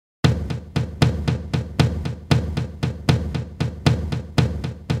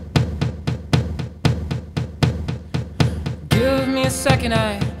second,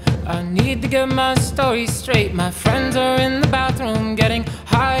 I need to get my story straight. My friends are in the bathroom getting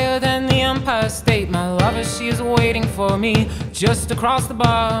higher than the Empire State. My lover, she is waiting for me just across the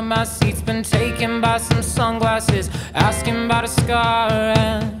bar. My seat's been taken by some sunglasses asking about a scar.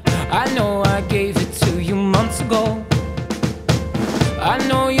 And I know I gave it to you months ago. I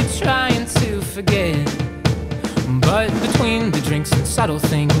know you're trying to forget, but between the drinks and subtle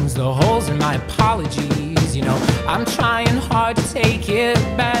things, the holes in my apologies, you know, I'm trying hard to take it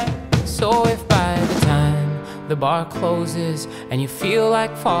back. So if by the time the bar closes and you feel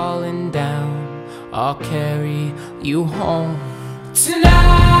like falling down, I'll carry you home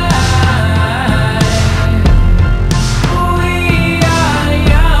tonight.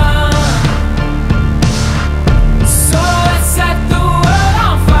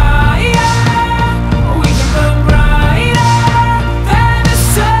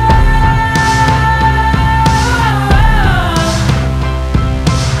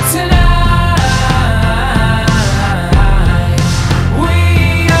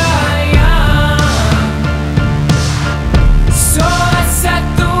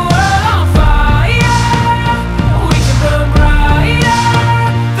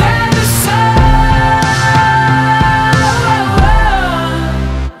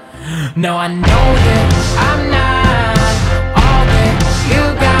 No, I know that I'm not all that you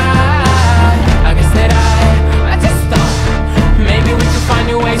got. I guess that I just thought maybe we could find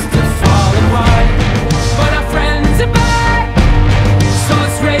new ways to fall apart. But our friends are back, so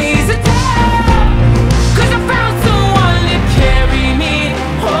let's raise a toast, 'cause I found someone to carry me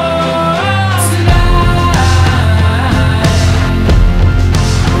home tonight.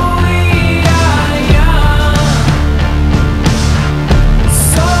 We are young,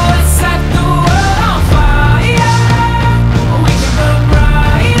 so let's set the world on fire. We can burn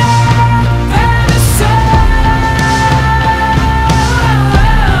brighter than the sun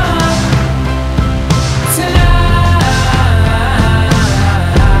tonight.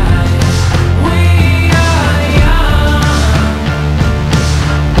 We are young,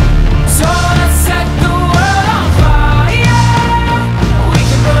 so let's set the world on fire. We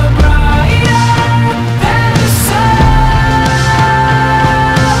can burn brighter than the sun.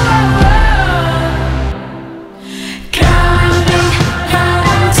 Coming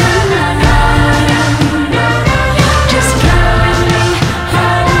home tonight. Just coming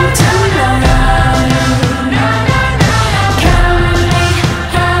home tonight. Coming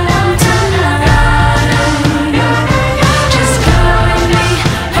home tonight. Just coming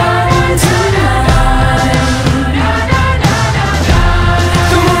home tonight.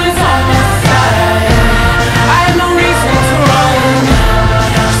 The moon is on my side. I have no reason to run.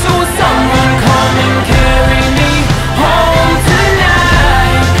 So will someone come and carry me home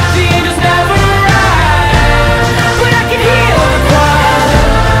tonight? The angels never arrive, but I can hear the choir.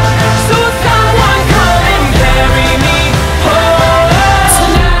 So will someone come and carry me home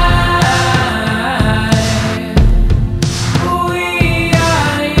tonight? We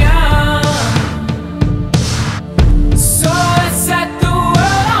are young, so let's set the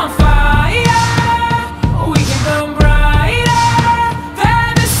world on fire. We can burn brighter than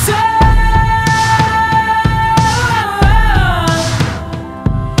the sun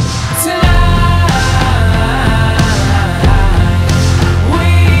tonight. We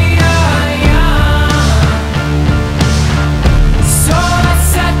are young, so let's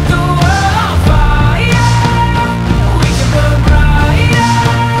set the world on fire. We can burn brighter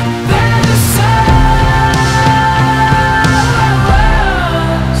than the sun.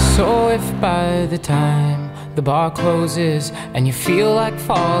 So if by the time the bar closes and you feel like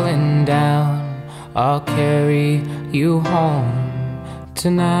falling down, I'll carry you home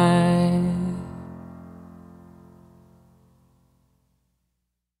tonight.